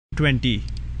120,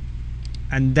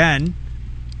 and then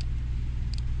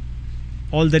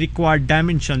all the required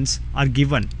dimensions are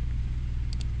given.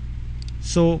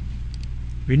 So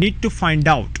we need to find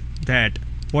out that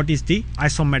what is the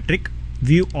isometric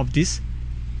view of this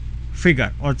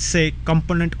figure, or say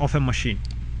component of a machine.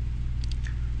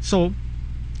 So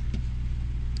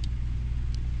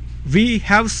we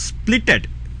have splitted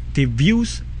the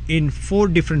views in 4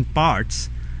 different parts,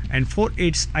 and for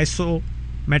its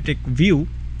isometric view,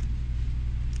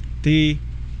 the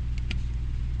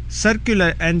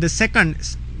circular and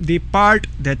the part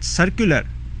that's circular,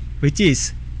 which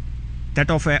is that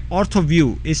of a ortho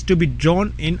view, is to be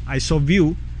drawn in iso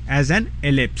view as an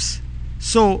ellipse.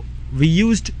 So we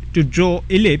used to draw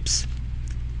ellipse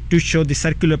to show the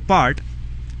circular part.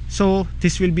 So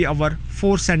this will be our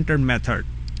 4-centered method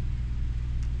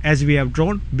as we have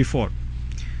drawn before.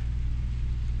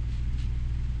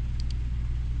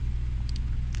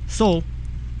 So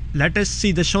let us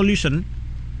see the solution.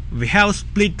 We have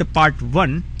split the part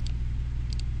 1.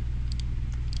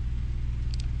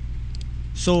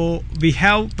 So we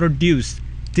have produced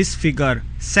this figure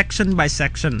section by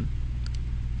section.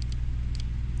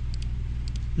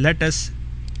 Let us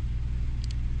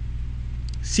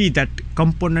see that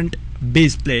component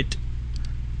base plate,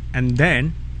 and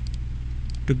then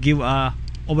to give a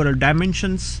overall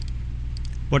dimensions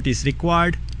what is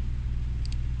required.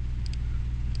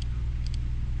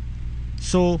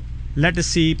 So let us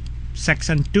see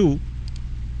section 2,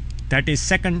 that is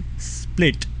second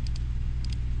split,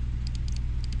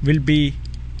 will be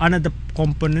another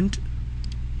component,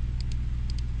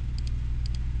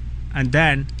 and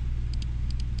then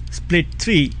split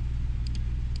 3,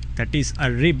 that is a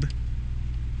rib,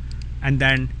 and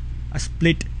then a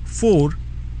split 4,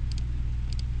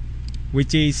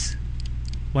 which is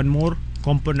one more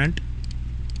component.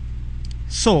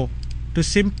 So to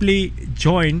simply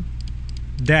join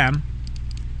them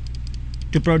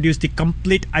to produce the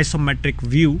complete isometric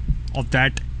view of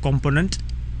that component,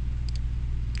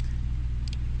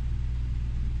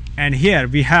 and here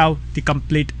we have the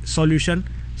complete solution.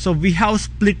 So we have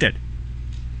splitted,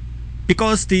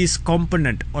 because this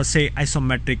component, or say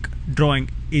isometric drawing,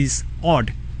 is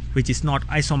odd, which is not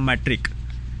isometric.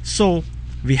 So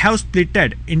we have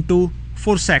splitted into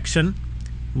 4 sections,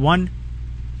 1,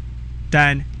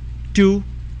 then 2,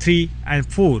 3 and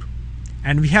 4,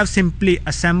 and we have simply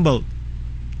assembled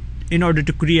in order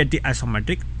to create the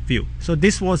isometric view. So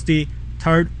this was the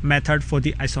third method for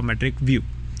the isometric view.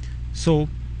 So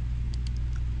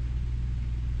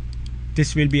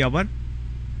this will be our,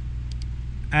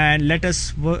 and let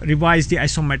us revise the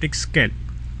isometric scale.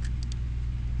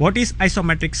 What is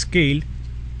isometric scale?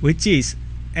 Which is,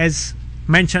 as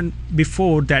mentioned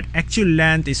before, that actual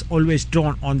length is always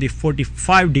drawn on the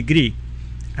 45 degree,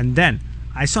 and then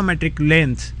isometric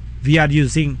length we are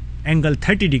using angle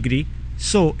 30 degree,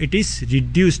 so it is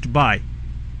reduced by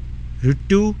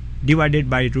 √2 divided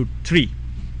by √3.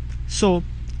 So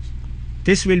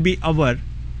this will be our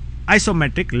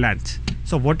isometric length.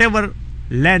 So whatever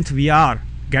length we are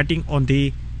getting on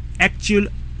the actual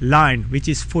line, which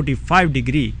is 45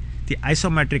 degree, the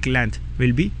isometric length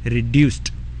will be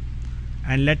reduced.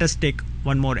 And let us take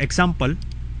one more example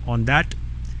on that.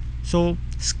 So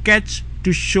sketch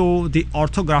to show the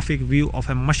orthographic view of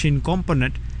a machine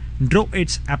component. Draw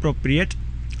its appropriate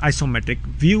isometric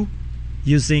view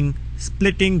using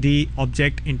splitting the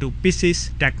object into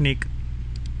pieces technique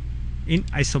in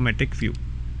isometric view.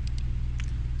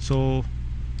 So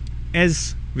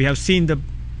as we have seen the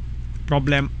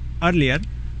problem earlier,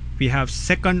 we have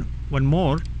second one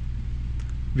more.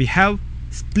 We have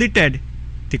splitted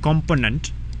the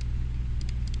component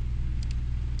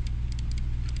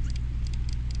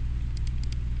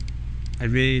I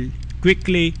will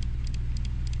quickly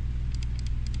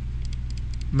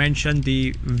mention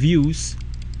the views.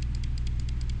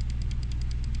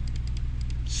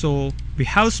 So we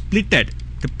have splitted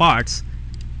the parts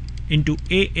into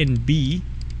A and B.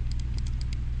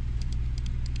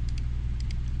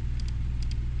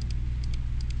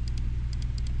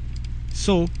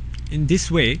 So in this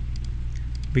way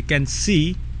we can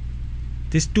see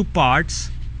these two parts,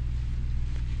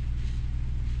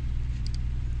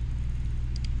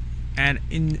 and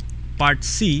in part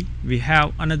C we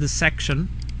have another section,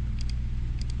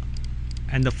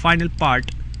 and the final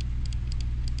part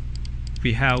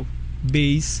we have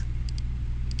base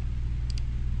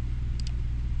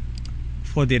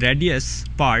for the radius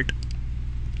part.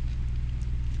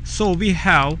 So we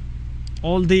have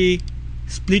all the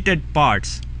splitted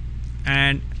parts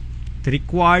and the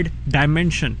required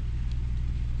dimension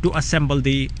to assemble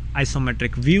the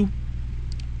isometric view.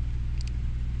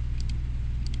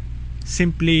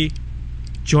 simply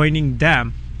joining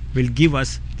them will give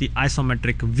us the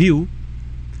isometric view.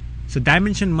 So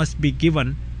dimension must be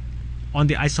given on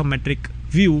the isometric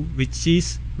view,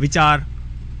 which are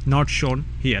not shown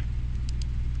here.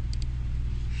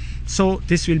 So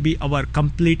this will be our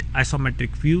complete isometric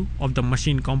view of the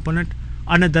machine component.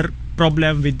 Another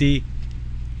problem with the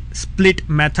split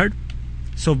method.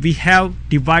 So we have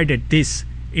divided this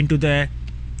into the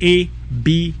A,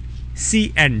 B,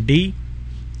 C and D,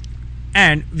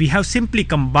 and we have simply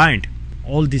combined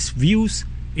all these views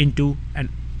into an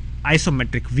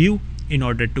isometric view in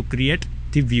order to create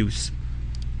the views.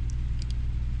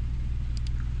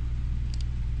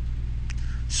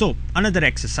 So another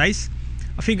exercise,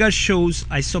 a figure shows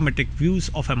isometric views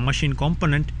of a machine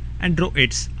component and draw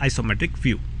its isometric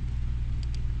view.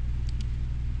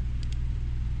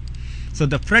 So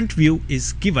the front view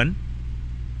is given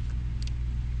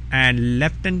and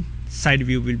left hand side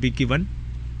view will be given.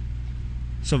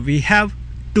 So we have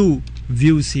two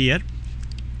views here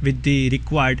with the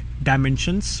required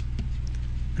dimensions,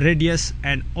 radius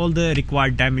and all the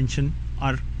required dimension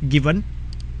are given.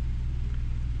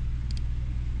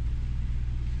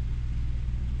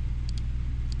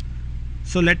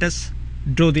 So let us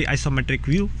draw the isometric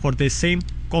view for the same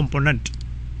component.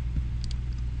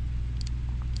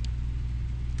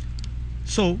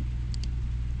 So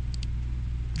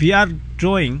we are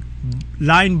drawing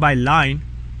line by line.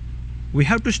 We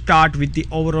have to start with the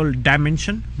overall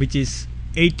dimension, which is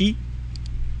 80,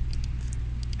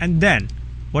 and then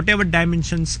whatever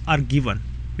dimensions are given,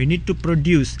 we need to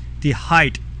produce the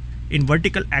height in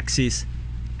vertical axis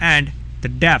and the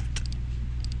depth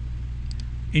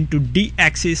into D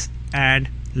axis and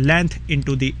length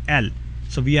into the L.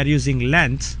 So we are using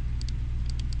length.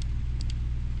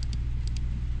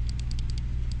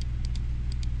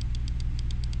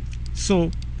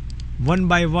 So one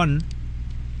by one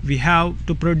we have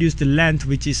to produce the length,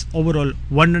 which is overall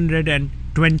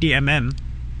 120 mm,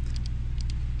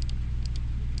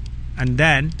 and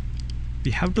then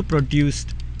we have to produce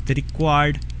the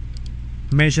required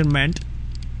measurement.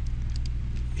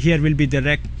 Here will be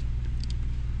the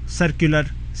circular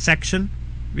section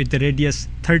with the radius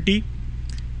 30,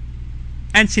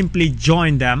 and simply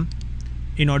join them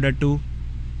in order to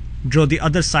draw the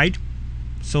other side.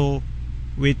 So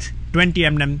with 20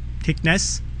 mm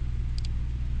thickness,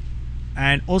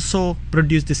 and also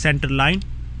produce the center line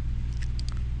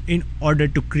in order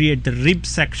to create the rib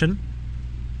section.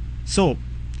 So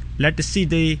let us see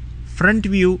the front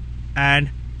view and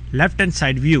left hand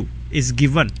side view is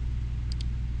given.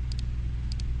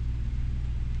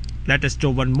 Let us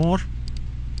draw one more.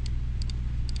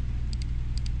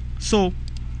 So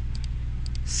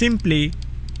simply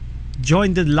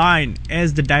join the line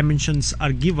as the dimensions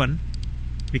are given.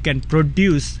 We can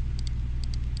produce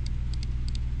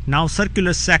now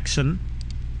circular section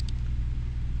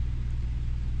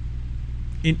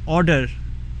in order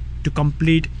to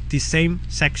complete the same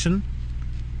section.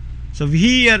 So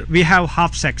here we have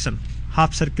half section,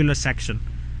 half circular section,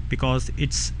 because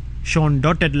it's shown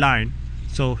dotted line.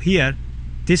 So here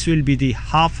this will be the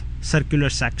half circular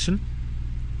section,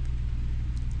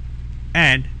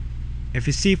 and if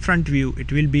you see front view,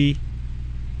 it will be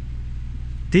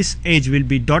this edge will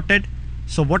be dotted.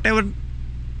 So whatever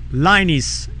line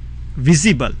is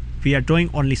visible, we are drawing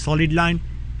only solid line,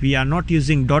 we are not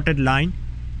using dotted line,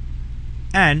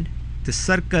 and the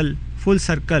circle, full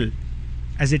circle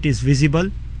as it is visible.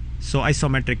 So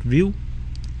isometric view.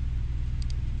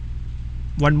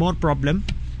 One more problem.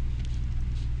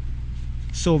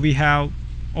 So we have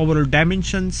overall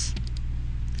dimensions.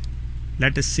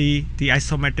 Let us see the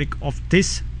isometric of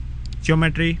this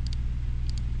geometry.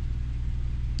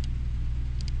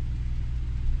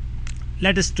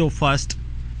 Let us draw first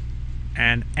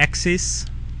an axis.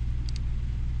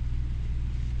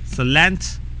 So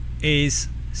length is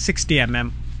 60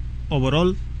 mm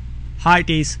overall, height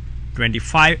is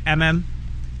 25 mm,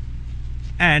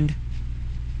 and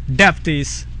depth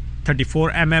is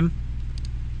 34 mm.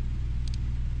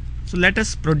 So let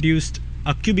us produce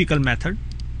a cubical method.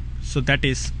 So that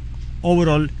is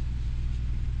overall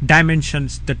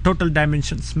dimensions, the total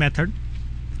dimensions method.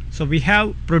 So we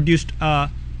have produced a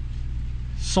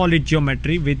solid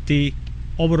geometry with the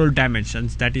overall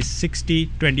dimensions, that is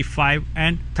 60, 25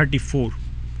 and 34.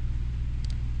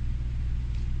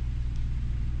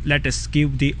 Let us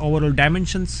give the overall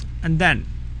dimensions and then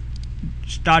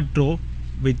start draw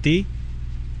with the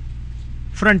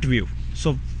front view.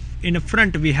 So in the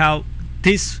front we have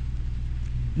this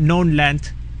known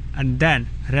length and then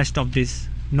rest of this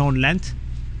known length.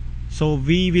 So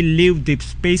we will leave the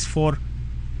space for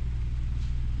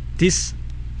this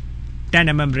 10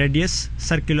 mm radius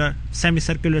circular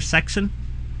semicircular section.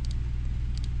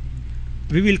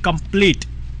 We will complete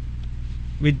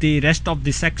with the rest of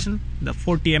the section, the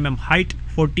 40 mm height,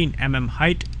 14 mm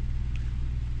height.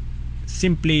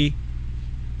 Simply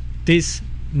this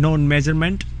known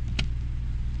measurement,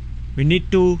 we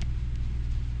need to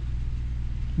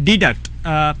deduct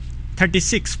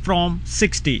 36 from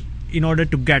 60 in order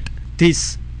to get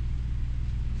this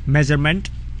measurement.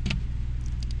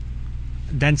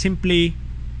 Then simply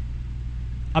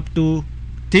up to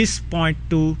this point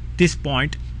to this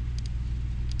point,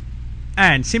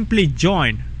 and simply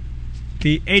join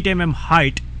the 8 mm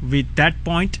height with that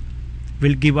point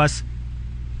will give us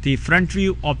the front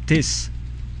view of this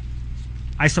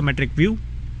isometric view.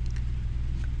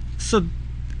 So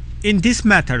in this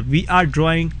method we are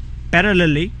drawing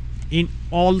parallelly in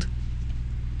all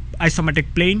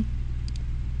isometric plane.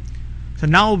 So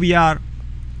now we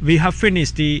have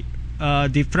finished the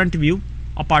front view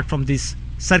apart from this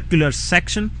circular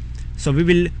section. So we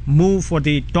will move for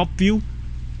the top view.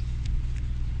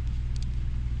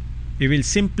 We will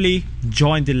simply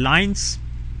join the lines.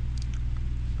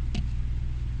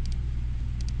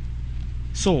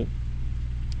 So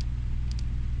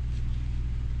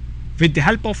with the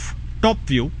help of top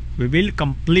view, we will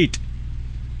complete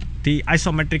the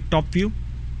isometric top view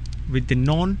with the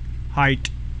known height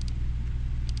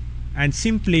and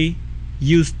simply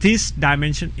use this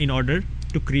dimension in order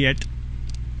to create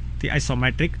the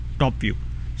isometric top view.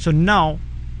 So now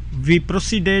we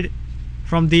proceeded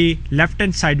from the left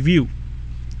hand side view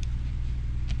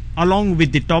along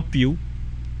with the top view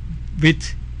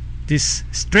with this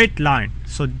straight line.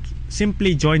 So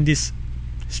simply join this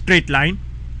straight line.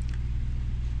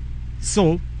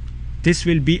 So this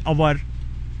will be our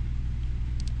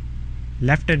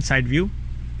left hand side view.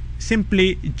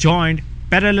 Simply join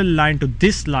parallel line to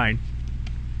this line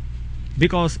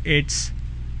because it's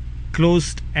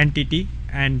closed entity,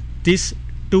 and this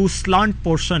two slant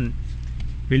portion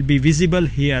will be visible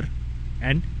here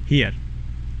and here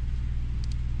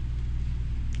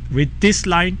with this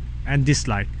line and this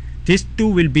line. These two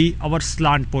will be our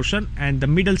slant portion, and the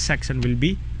middle section will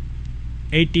be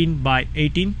 18 by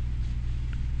 18.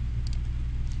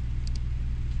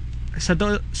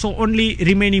 So only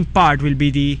remaining part will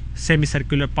be the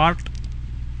semicircular part,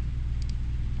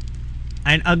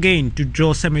 and again to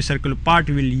draw semicircular part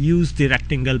we will use the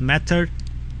rectangle method.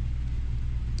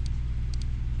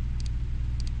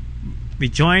 We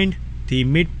joined the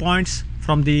midpoints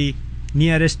from the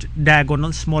nearest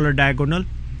diagonal, smaller diagonal,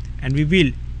 and we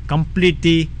will complete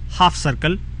the half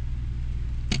circle.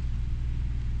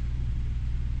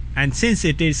 And since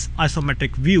it is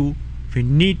isometric view, we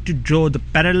need to draw the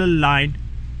parallel line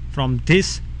from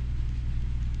this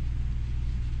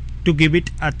to give it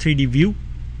a 3D view.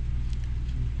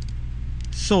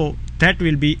 So that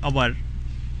will be our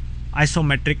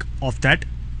isometric of that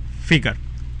figure.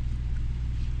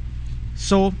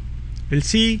 So we'll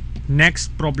see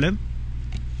next problem.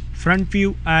 Front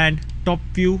view and top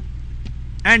view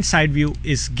and side view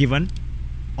is given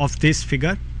of this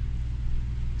figure.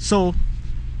 So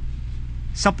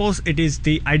suppose it is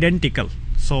the identical,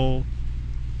 so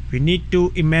we need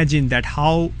to imagine that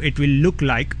how it will look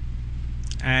like,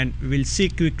 and we will see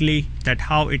quickly that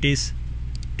how it is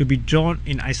to be drawn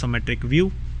in isometric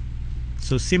view.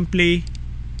 So simply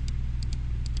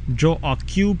draw a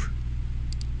cube.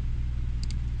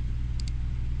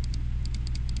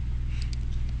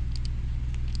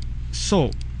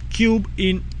 So cube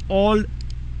in all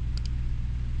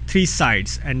three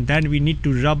sides, and then we need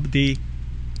to rub the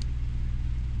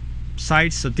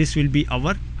sides. So this will be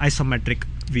our isometric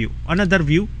view.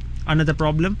 Another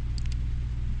problem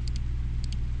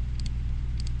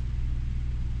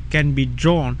can be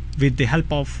drawn with the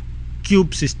help of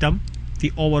cube system,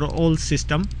 the overall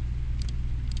system.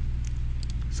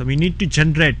 So we need to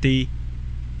generate the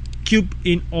cube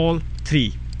in all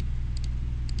three,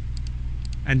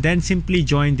 and then simply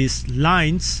join these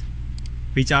lines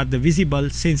which are the visible,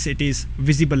 since it is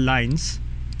visible lines,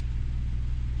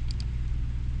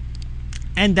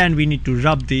 and then we need to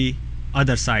rub the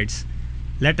other sides.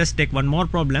 Let us take one more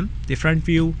problem. The front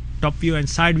view, top view and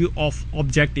side view of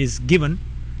object is given.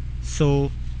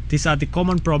 So these are the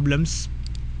common problems.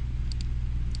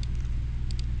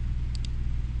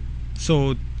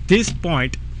 So this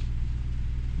point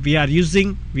we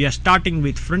are starting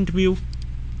with front view.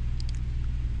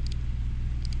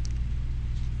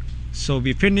 So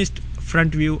we finished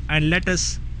front view, and let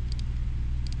us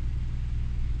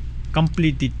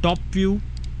complete the top view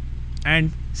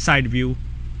and side view.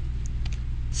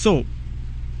 So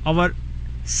our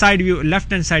side view,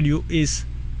 left hand side view is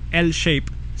L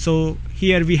shape. So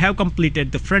here we have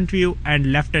completed the front view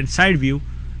and left hand side view,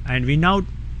 and we now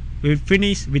will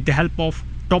finish with the help of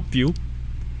top view.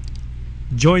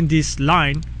 Join this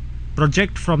line,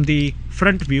 project from the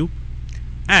front view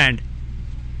and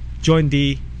join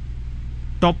the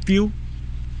top view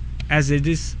as it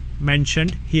is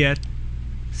mentioned here.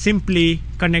 Simply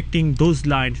connecting those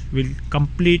lines will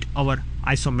complete our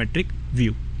isometric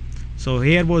view. So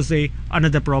here was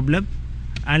another problem,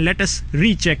 and let us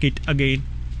recheck it again,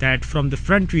 that from the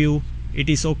front view it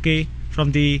is okay,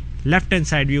 from the left hand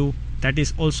side view that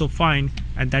is also fine,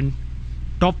 and then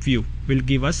top view will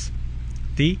give us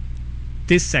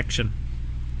this section.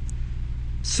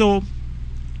 So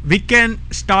we can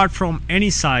start from any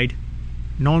side,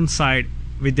 non-side,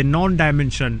 with the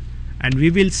non-dimension, and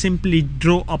we will simply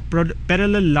draw a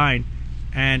parallel line,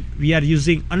 and we are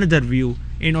using another view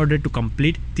in order to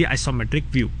complete the isometric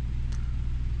view.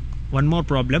 One more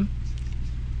problem.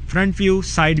 Front view,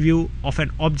 side view of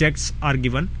an object are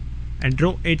given and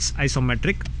draw its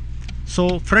isometric.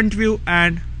 So front view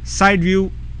and side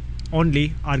view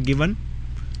only are given.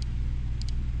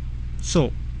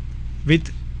 So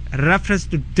with reference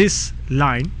to this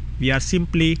line, we are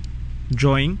simply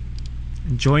joining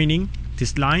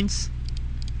these lines.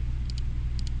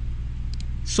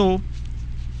 So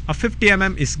a 50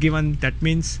 mm is given, that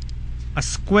means a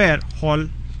square hole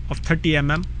of 30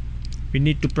 mm. We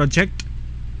need to project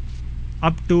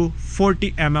up to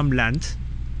 40 mm length,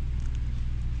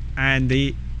 and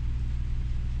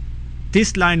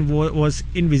this line was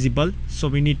invisible, so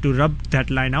we need to rub that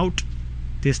line out,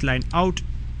 this line out,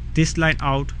 this line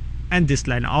out, and this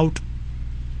line out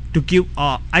to give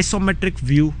a isometric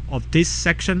view of this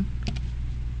section.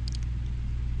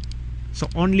 So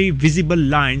only visible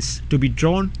lines to be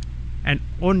drawn and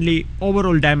only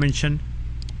overall dimension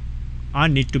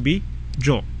need to be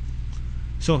drawn.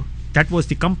 So that was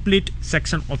the complete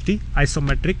section of the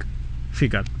isometric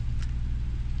figure.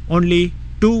 Only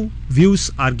two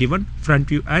views are given, front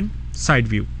view and side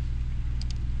view.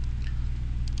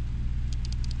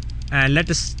 And let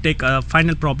us take a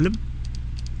final problem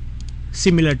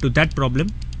similar to that problem.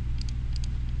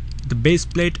 The base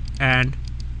plate and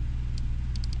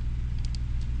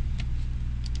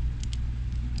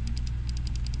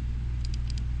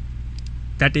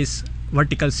that is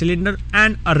vertical cylinder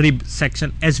and a rib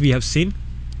section, as we have seen,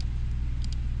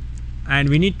 and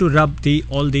we need to rub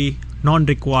all the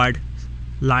non-required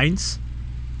lines.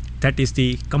 That is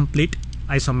the complete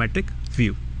isometric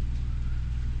view.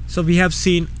 So we have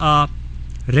seen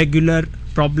regular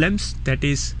problems, that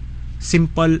is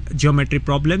simple geometry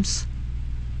problems.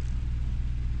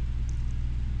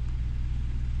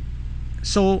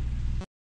 So